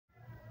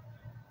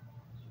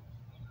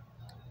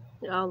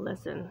Y'all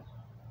listen.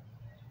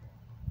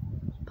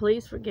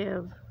 Please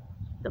forgive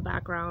the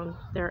background.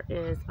 There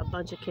is a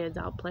bunch of kids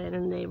out playing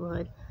in the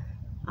neighborhood,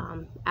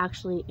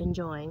 actually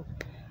enjoying.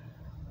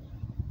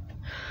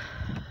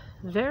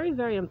 Very,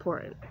 very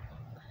important.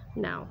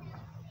 Now,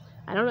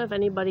 I don't know if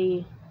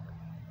anybody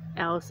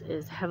else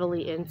is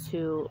heavily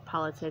into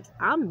politics.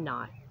 I'm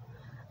not.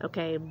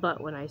 Okay,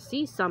 but when I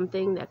see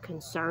something that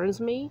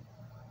concerns me,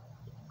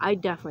 I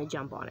definitely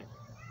jump on it.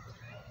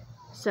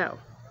 So,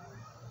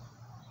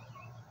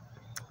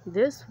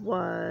 this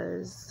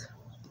was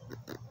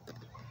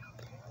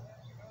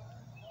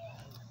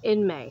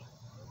in May.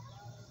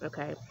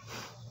 Okay.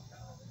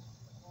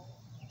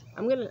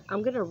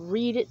 I'm gonna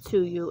read it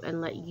to you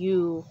and let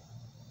you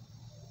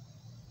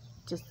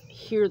just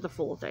hear the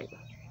full thing.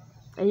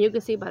 And you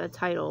can see by the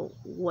title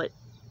what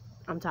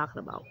I'm talking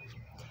about.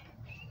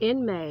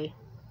 In May,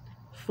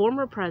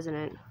 former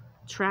president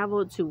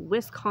traveled to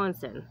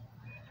Wisconsin,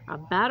 a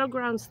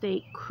battleground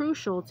state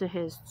crucial to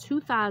his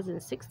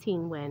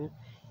 2016 win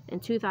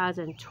and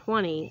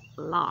 2020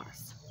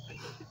 loss.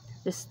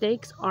 The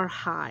stakes are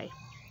high.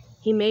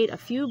 He made a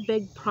few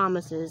big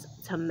promises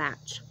to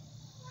match.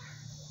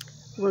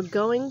 We're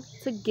going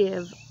to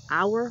give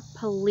our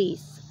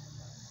police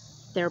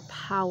their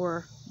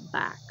power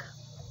back.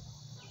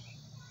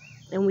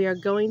 And we are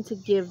going to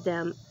give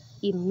them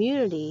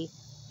immunity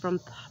from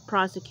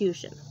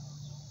prosecution.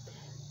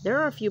 There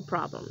are a few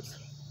problems.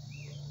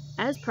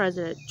 As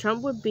president,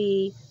 Trump would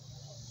be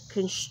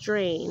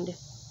constrained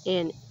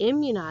in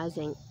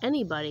immunizing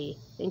anybody,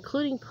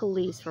 including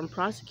police, from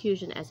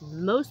prosecution, as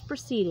most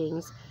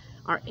proceedings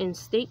are in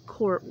state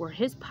court where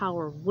his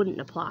power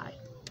wouldn't apply.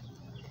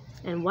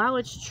 And while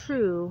it's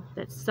true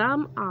that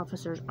some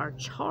officers are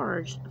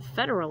charged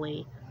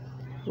federally,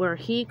 where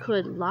he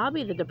could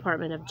lobby the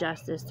Department of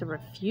Justice to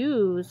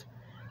refuse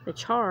to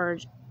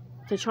charge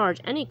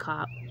any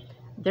cop,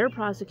 their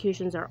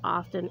prosecutions are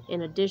often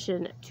in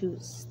addition to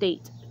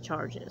state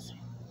charges.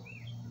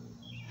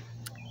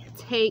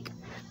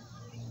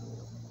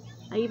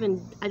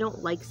 I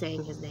don't like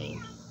saying his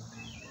name.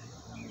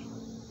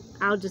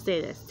 I'll just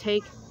say this.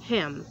 Take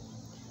him,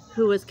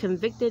 who was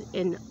convicted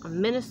in a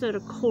Minnesota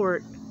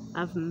court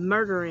of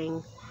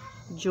murdering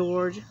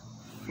George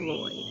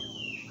Floyd.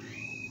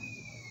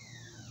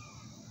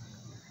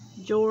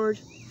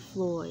 George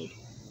Floyd.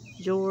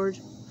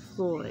 George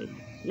Floyd.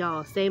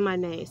 Y'all, say my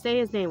name. Say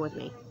his name with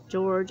me.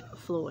 George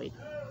Floyd.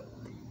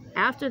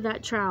 After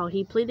that trial,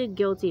 he pleaded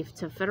guilty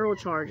to federal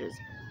charges.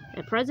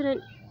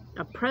 President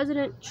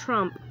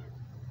Trump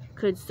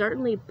could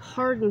certainly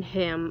pardon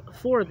him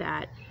for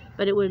that,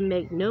 but it would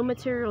make no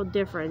material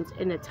difference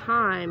in the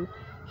time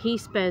he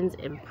spends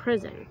in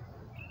prison,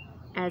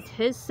 as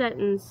his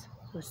sentence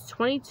was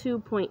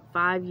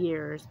 22.5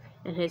 years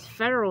and his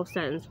federal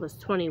sentence was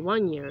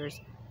 21 years,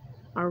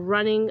 are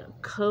running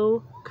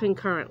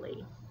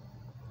concurrently.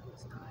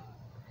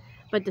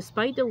 But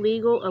despite the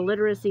legal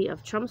illiteracy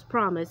of Trump's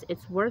promise,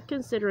 it's worth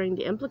considering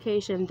the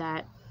implication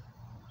that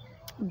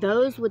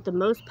those with the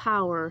most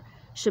power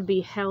should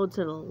be held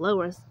to the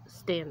lowest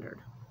standard.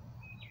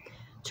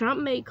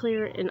 Trump made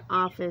clear in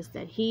office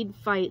that he'd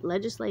fight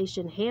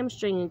legislation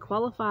hamstringing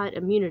qualified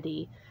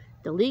immunity,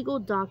 the legal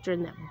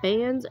doctrine that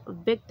bans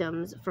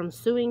victims from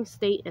suing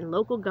state and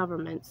local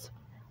governments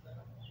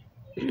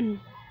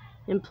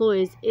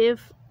employees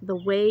if the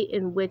way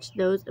in which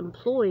those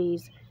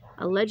employees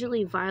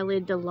allegedly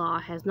violated the law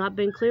has not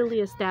been clearly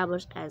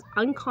established as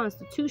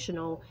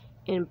unconstitutional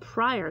in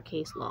prior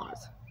case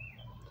laws.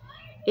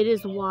 It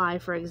is why,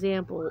 for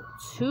example,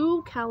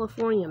 2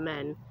 California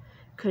men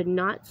could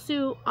not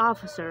sue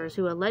officers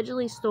who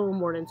allegedly stole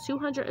more than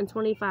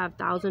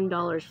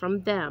 $225,000 from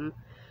them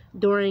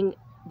during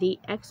the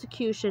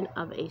execution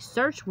of a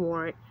search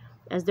warrant,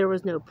 as there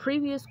was no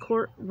previous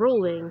court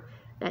ruling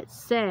that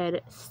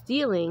said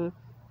stealing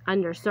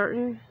under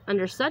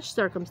such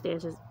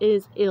circumstances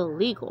is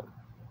illegal.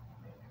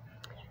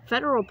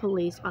 Federal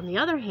police, on the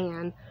other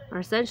hand, are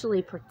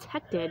essentially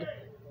protected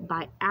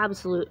by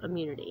absolute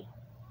immunity.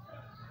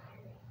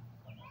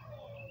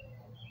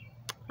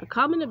 A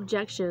common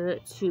objection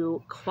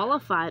to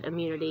qualified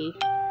immunity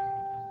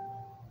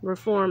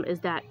reform is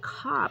that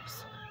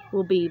cops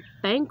will be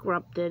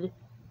bankrupted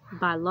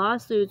by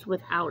lawsuits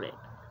without it.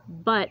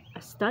 But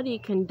a study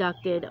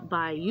conducted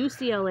by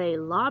UCLA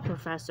law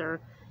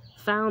professor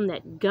found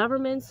that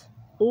governments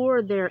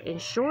or their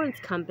insurance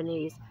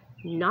companies,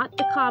 not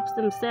the cops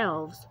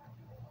themselves,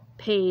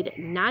 paid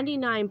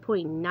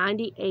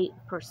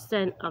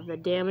 99.98% of the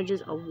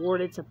damages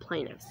awarded to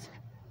plaintiffs.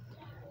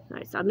 All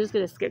right, so I'm just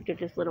going to skip through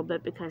just a little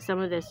bit because some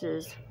of this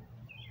is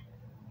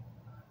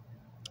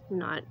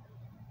not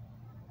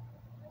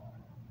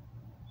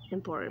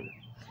important.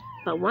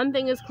 But one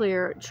thing is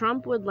clear,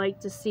 Trump would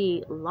like to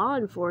see law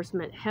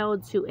enforcement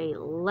held to a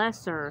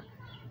lesser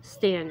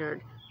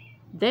standard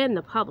than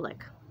the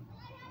public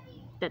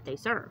that they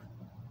serve.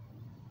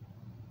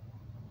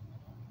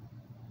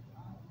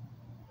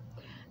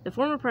 The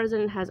former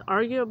president has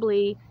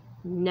arguably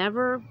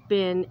never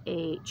been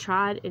a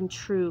tried and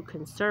true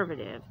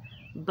conservative,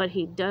 but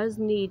he does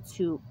need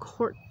to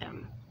court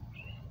them.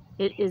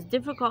 It is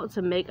difficult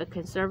to make a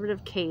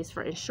conservative case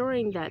for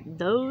ensuring that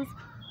those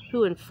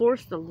who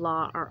enforce the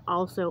law are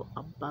also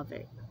above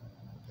it.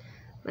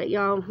 But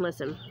y'all,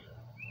 listen.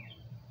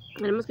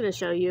 And I'm just going to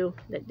show you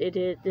that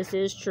this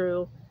is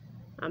true.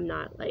 I'm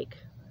not like,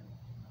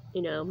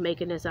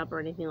 making this up or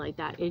anything like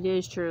that. It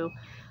is true.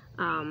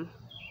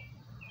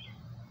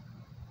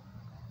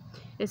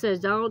 It says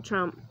Donald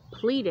Trump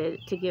pleaded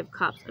to give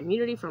cops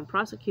immunity from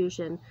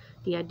prosecution.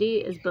 The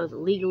idea is both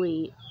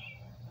legally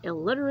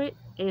illiterate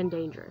and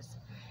dangerous.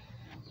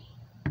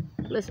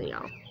 Listen,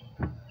 y'all.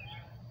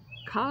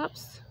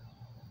 Cops,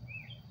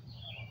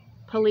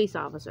 police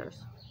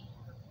officers,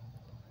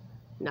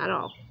 not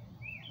all,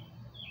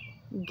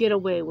 get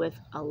away with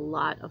a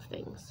lot of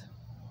things.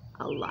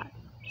 A lot.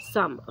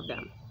 Some of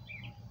them.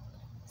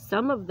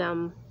 Some of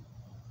them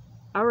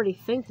already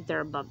think that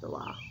they're above the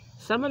law.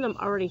 Some of them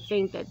already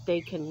think that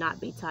they cannot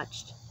be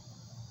touched.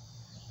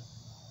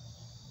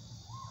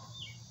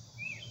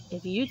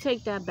 If you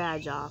take that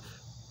badge off,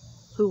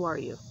 who are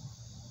you?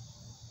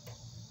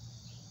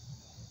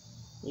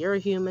 You're a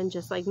human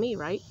just like me,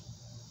 right?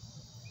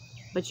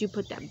 But you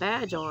put that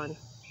badge on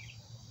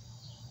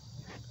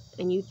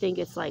and you think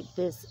it's like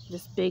this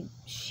big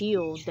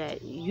shield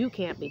that you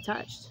can't be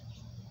touched.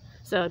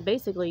 So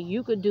basically,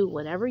 you could do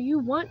whatever you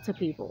want to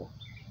people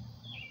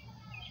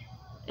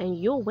and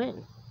you'll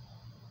win.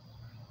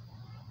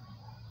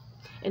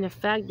 And the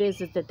fact is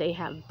that they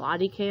have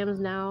body cams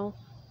now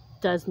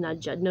does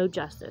no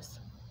justice.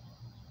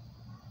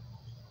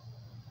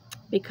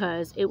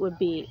 Because it would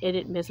be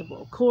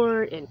inadmissible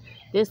court and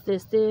this,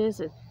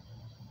 and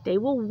they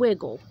will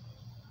wiggle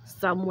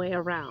some way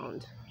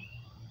around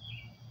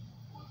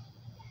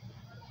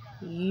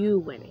you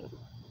winning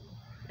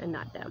and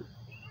not them.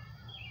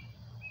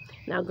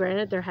 Now,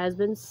 granted, there has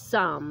been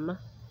some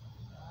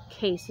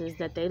cases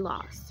that they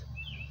lost.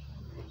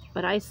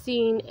 But I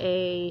seen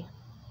a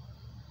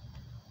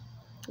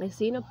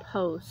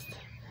post.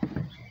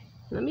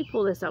 Let me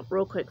pull this up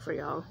real quick for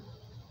y'all.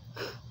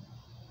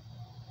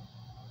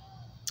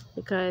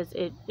 Because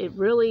it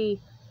really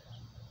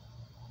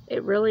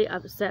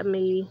upset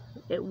me.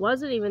 It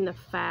wasn't even the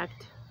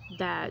fact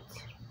that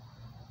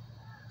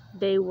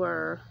they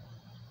were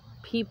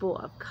people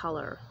of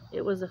color.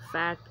 It was the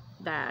fact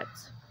that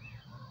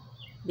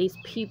these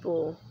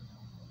people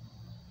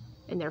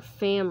and their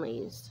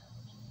families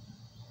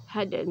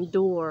had to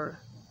endure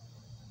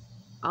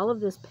all of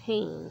this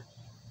pain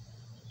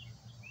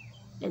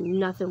and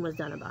nothing was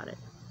done about it.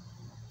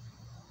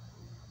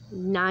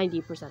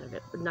 90% of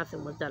it, but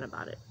nothing was done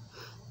about it.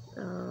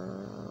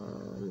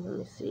 Let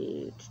me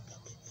see.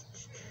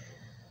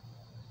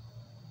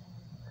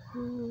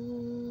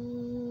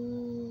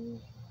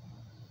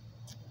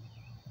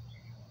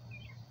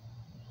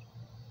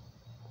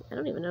 I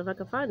don't even know if I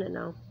can find it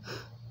now.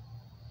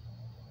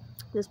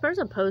 This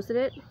person posted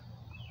it,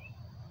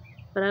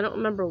 but I don't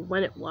remember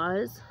when it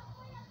was.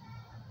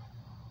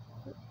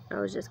 I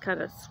was just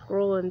kind of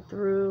scrolling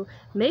through.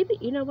 Maybe,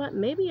 you know what?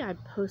 Maybe I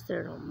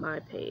posted it on my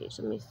page.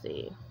 Let me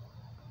see.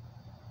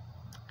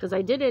 Because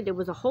I did it. It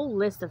was a whole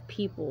list of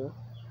people.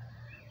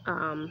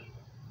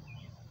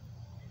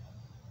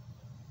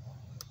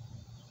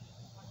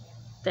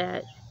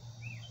 That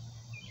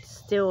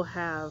still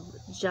have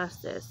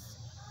justice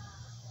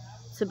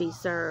to be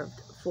served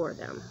for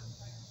them.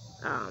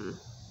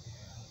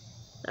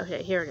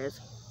 Okay, here it is.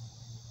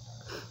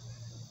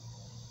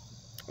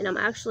 And I'm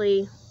going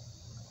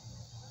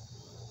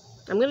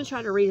to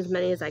try to read as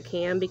many as I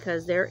can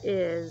because there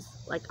is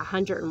like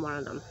 101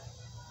 of them.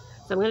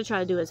 So I'm going to try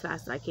to do as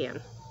fast as I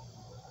can.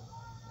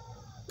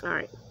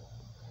 Alright.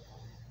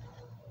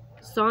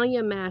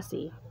 Sonia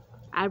Massey,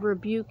 I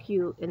rebuke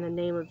you in the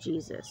name of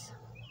Jesus.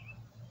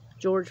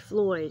 George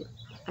Floyd,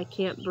 I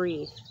can't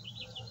breathe.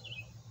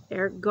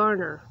 Eric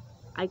Garner,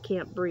 I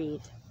can't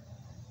breathe.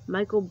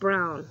 Michael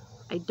Brown,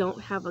 I don't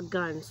have a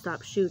gun,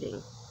 stop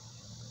shooting.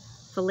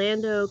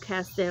 Philando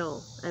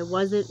Castile, I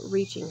wasn't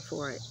reaching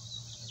for it.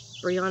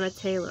 Breonna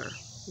Taylor,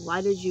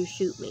 why did you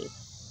shoot me?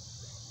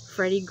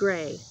 Freddie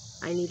Gray,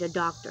 I need a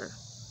doctor.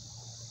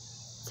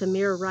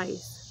 Tamir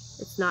Rice,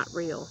 it's not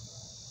real.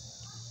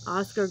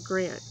 Oscar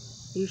Grant,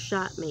 you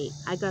shot me,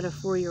 I got a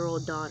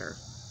 4-year-old daughter.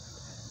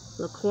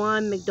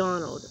 Laquan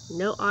McDonald,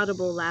 no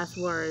audible last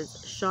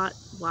words, shot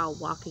while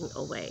walking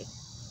away.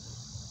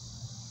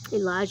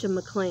 Elijah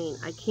McClain,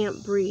 I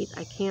can't breathe,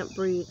 I can't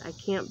breathe, I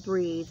can't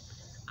breathe.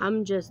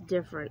 I'm just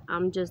different,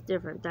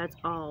 that's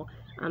all.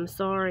 I'm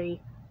sorry,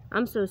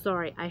 I'm so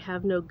sorry, I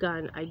have no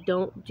gun, I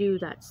don't do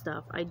that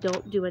stuff, I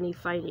don't do any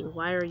fighting,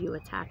 why are you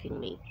attacking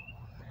me?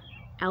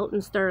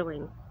 Alton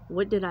Sterling,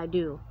 what did I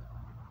do?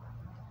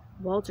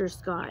 Walter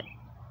Scott,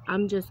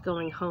 I'm just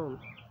going home.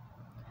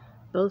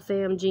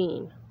 Botham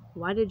Jean,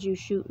 why did you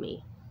shoot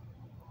me?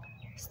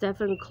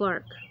 Stephen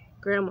Clark,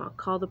 Grandma,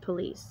 call the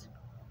police.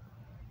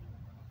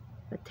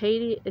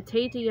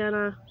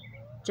 Tatiana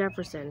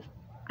Jefferson,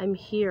 I'm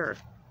here.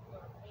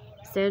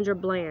 Sandra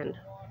Bland,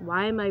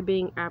 why am I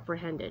being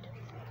apprehended?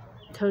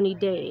 Tony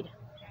Dade,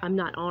 I'm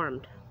not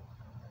armed.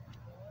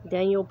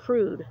 Daniel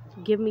Prude,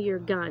 give me your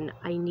gun,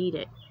 I need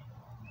it.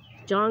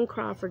 John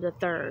Crawford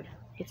III,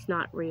 it's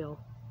not real.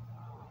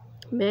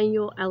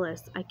 Manuel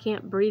Ellis, I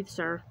can't breathe,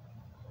 sir.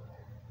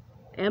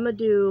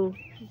 Amadou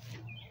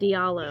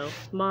Diallo,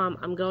 Mom,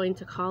 I'm going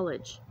to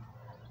college.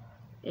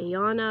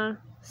 Ayanna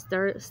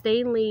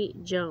Stanley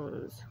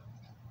Jones,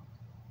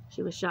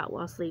 she was shot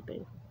while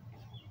sleeping.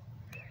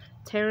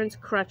 Terrence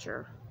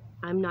Crutcher,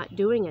 I'm not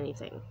doing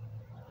anything.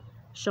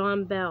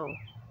 Sean Bell,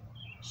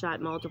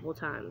 shot multiple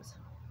times.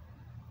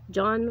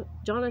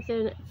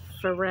 Jonathan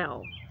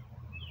Farrell,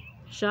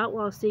 shot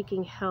while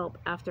seeking help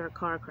after a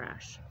car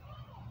crash.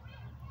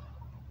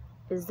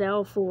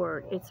 Ezell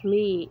Ford, it's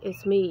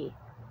me.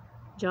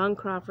 John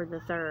Crawford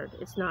III,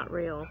 it's not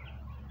real.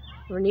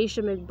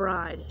 Renisha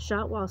McBride,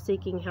 shot while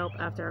seeking help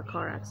after a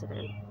car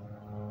accident.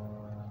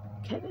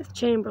 Kenneth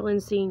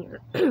Chamberlain Sr.,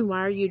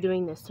 why are you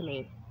doing this to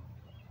me?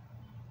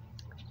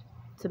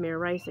 Tamir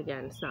Rice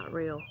again, it's not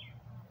real.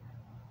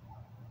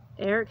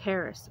 Eric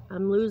Harris,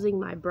 I'm losing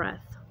my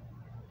breath.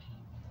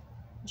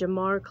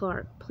 Jamar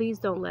Clark, please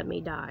don't let me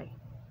die.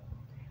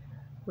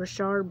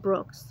 Rashard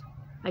Brooks,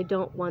 I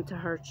don't want to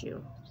hurt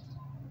you.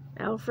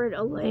 Alfred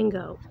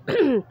Olango,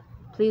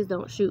 please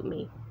don't shoot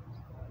me.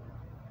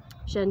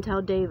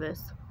 Chantel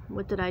Davis,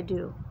 what did I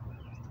do?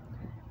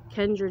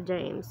 Kendra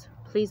James,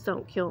 please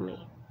don't kill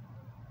me.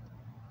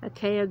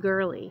 Akea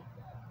Gurley,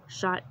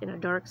 shot in a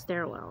dark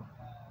stairwell.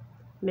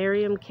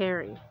 Miriam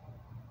Carey,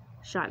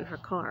 shot in her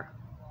car.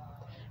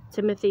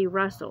 Timothy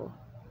Russell,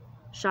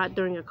 shot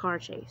during a car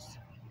chase.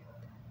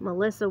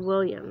 Melissa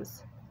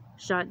Williams,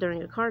 shot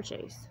during a car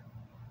chase.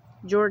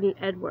 Jordan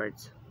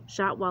Edwards,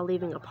 shot while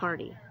leaving a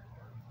party.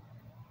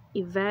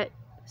 Yvette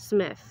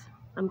Smith,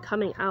 I'm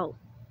coming out.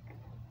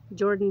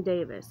 Jordan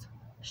Davis,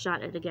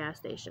 shot at a gas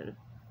station.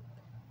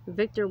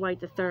 Victor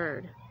White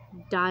III,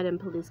 died in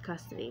police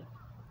custody.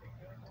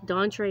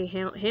 Dontre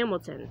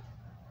Hamilton,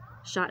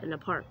 shot in a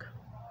park.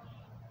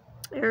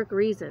 Eric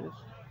Reason,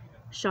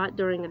 shot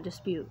during a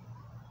dispute.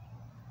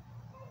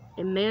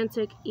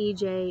 Emantic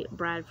E.J.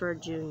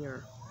 Bradford Jr.,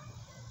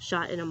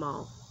 shot in a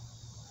mall.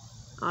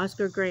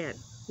 Oscar Grant,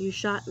 you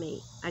shot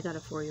me. I got a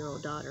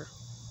 4-year-old daughter.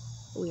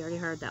 We already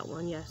heard that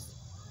one, yes.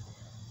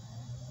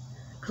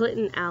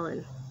 Clinton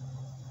Allen,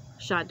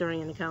 shot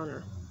during an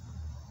encounter.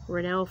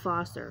 Rennell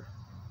Foster,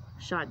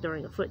 shot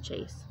during a foot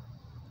chase.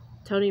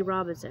 Tony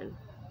Robinson,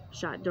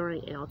 shot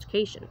during an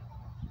altercation.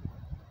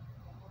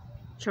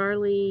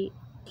 Charlie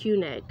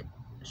Koenig,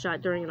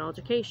 shot during an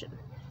altercation.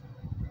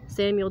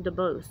 Samuel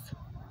DeBose,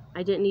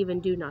 I didn't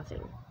even do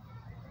nothing.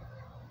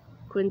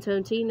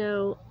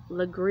 Quintantino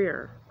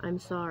Legrier, I'm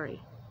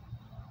sorry.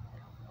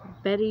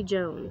 Betty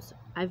Jones,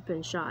 I've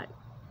been shot.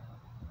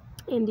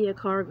 India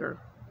Carger,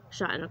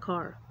 shot in a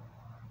car.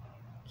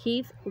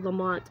 Keith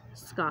Lamont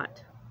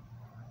Scott,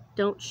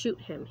 don't shoot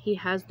him, he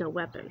has no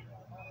weapon.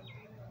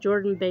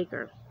 Jordan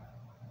Baker,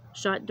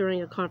 shot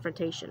during a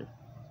confrontation.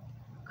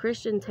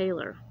 Christian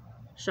Taylor,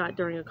 shot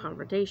during a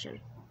confrontation.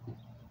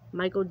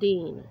 Michael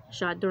Dean,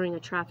 shot during a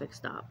traffic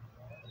stop.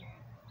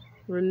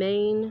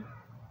 Romaine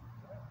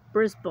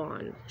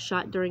Brisbane,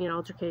 shot during an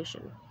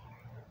altercation.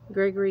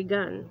 Gregory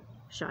Gunn,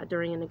 shot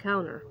during an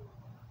encounter.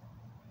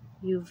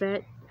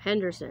 Yvette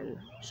Henderson,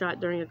 shot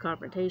during a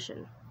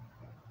confrontation.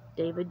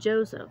 David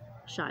Joseph,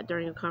 shot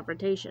during a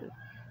confrontation.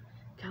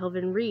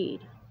 Calvin Reed,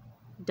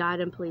 died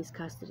in police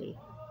custody.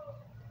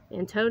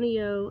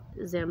 Antonio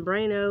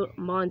Zambrano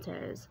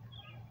Montez,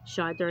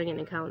 shot during an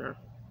encounter.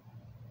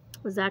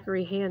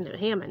 Zachary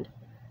Hammond,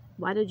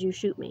 why did you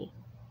shoot me?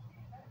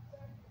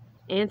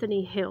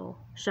 Anthony Hill,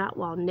 shot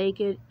while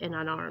naked and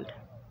unarmed.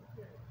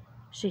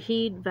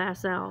 Shahid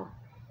Vassell,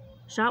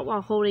 shot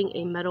while holding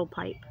a metal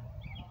pipe.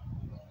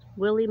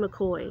 Willie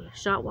McCoy,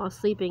 shot while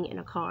sleeping in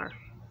a car.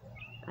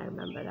 I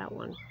remember that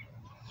one.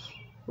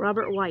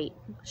 Robert White,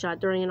 shot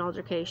during an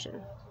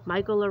altercation.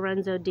 Michael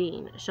Lorenzo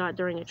Dean, shot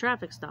during a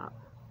traffic stop.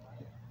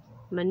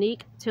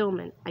 Monique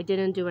Tillman, I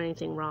didn't do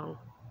anything wrong.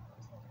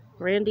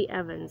 Randy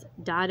Evans,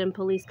 died in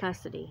police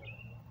custody.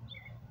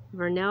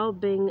 Vernell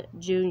Bing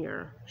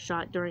Jr.,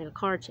 shot during a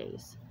car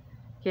chase.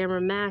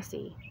 Cameron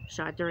Massey,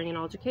 shot during an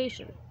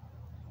altercation.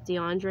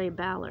 DeAndre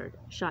Ballard,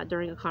 shot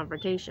during a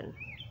confrontation.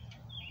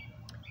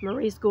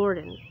 Maurice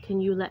Gordon, can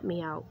you let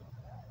me out?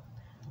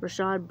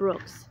 Rashad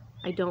Brooks,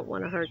 I don't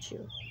want to hurt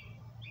you.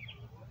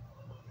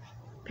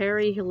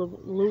 Perry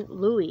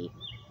Louie,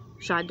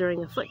 shot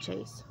during a foot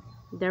chase.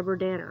 Deborah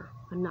Danner,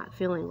 I'm not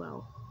feeling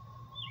well.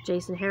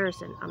 Jason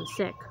Harrison, I'm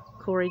sick.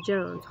 Corey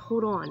Jones,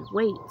 hold on,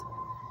 wait.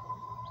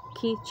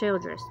 Keith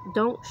Childress,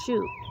 don't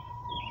shoot.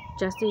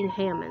 Justine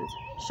Hammond,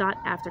 shot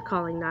after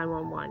calling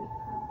 911.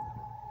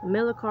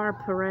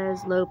 Amilcar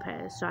Perez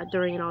Lopez, shot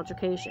during an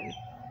altercation.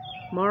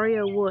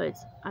 Mario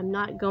Woods, I'm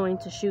not going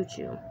to shoot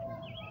you.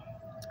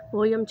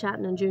 William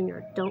Chapman Jr.,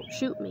 don't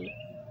shoot me.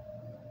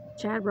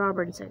 Chad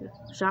Robertson,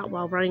 shot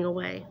while running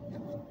away.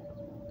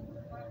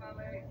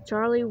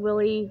 Charlie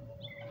Willie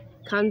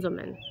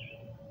Kunzelman,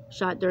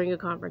 shot during a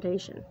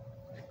confrontation.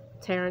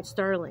 Terrence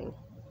Sterling,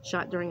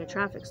 shot during a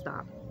traffic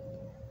stop.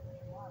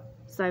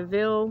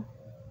 Syville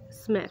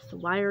Smith,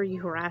 why are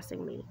you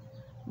harassing me?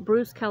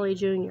 Bruce Kelly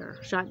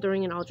Jr., shot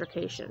during an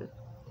altercation.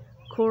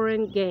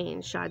 Corin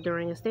Gaines, shot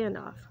during a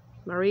standoff.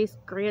 Maurice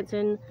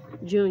Granton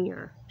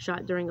Jr.,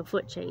 shot during a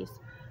foot chase.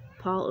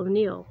 Paul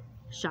O'Neill,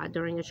 shot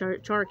during a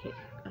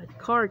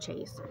car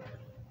chase.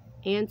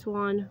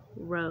 Antoine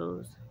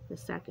Rose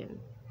II.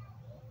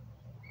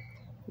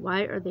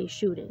 Why are they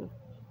shooting?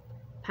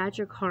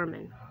 Patrick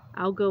Harmon,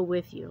 I'll go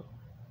with you.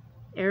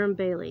 Aaron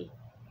Bailey,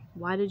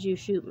 why did you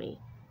shoot me?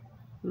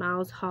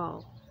 Miles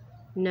Hall,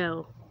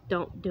 no,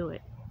 don't do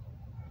it.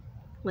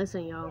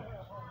 Listen, y'all,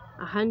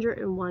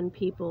 101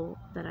 people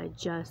that I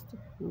just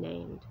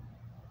named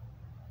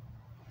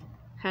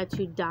had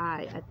to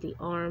die at the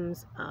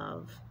arms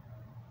of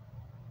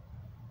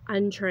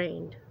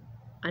untrained,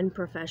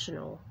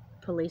 unprofessional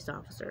police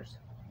officers.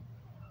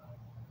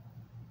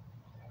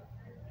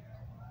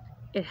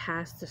 It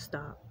has to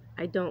stop.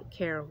 I don't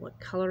care what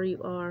color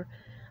you are.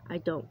 I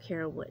don't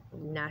care what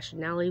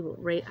nationality,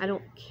 what race. I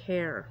don't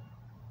care.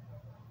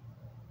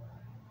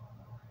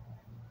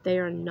 They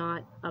are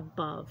not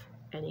above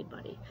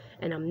anybody.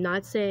 And I'm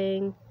not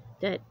saying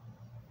that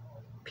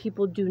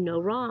people do no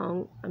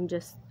wrong.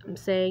 I'm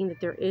saying that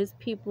there is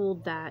people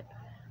that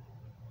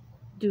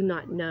do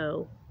not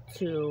know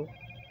to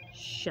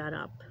shut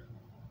up,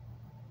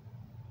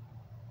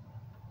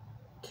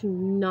 to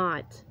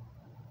not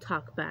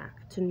talk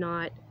back, to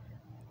not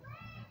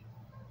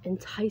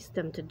entice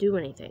them to do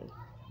anything.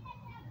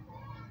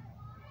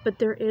 But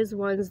there is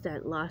ones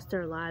that lost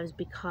their lives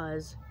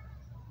because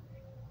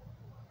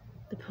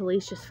the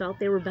police just felt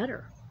they were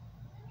better.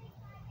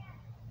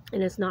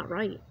 And it's not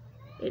right.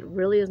 It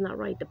really is not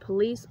right. The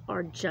police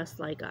are just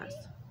like us.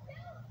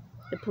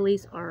 The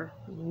police are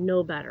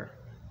no better.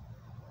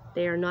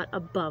 They are not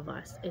above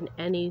us in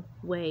any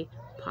way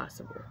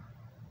possible.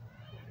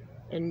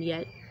 And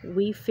yet,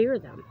 we fear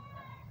them.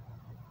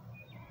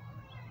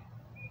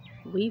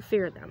 We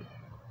fear them.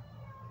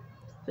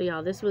 So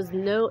y'all, this was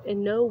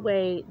in no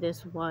way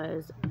this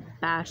was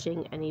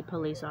bashing any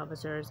police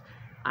officers.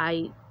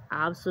 I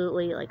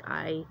absolutely,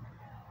 I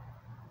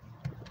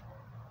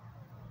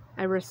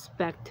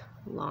respect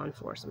law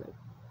enforcement,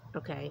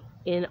 okay,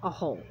 in a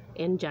whole,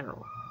 in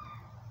general.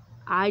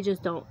 I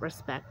just don't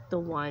respect the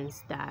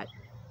ones that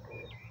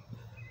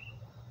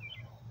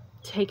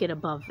take it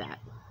above that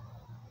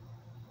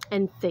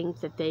and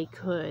think that they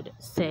could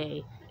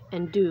say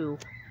and do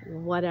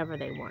whatever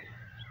they want.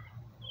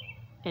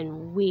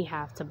 And we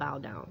have to bow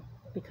down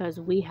because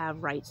we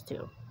have rights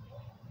too.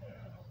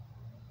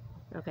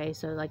 Okay,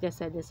 so like I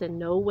said, this in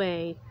no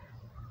way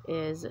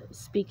is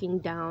speaking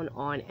down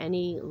on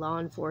any law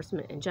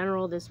enforcement in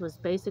general. This was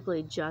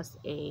basically just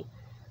a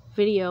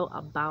video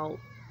about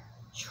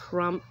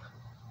Trump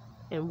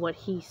and what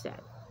he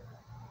said.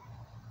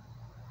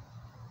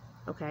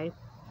 Okay,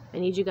 I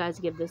need you guys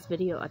to give this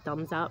video a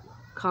thumbs up,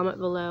 comment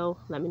below,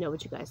 let me know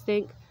what you guys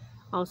think.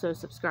 Also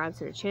subscribe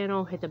to the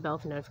channel, hit the bell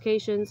for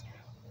notifications,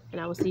 and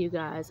I will see you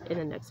guys in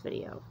the next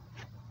video.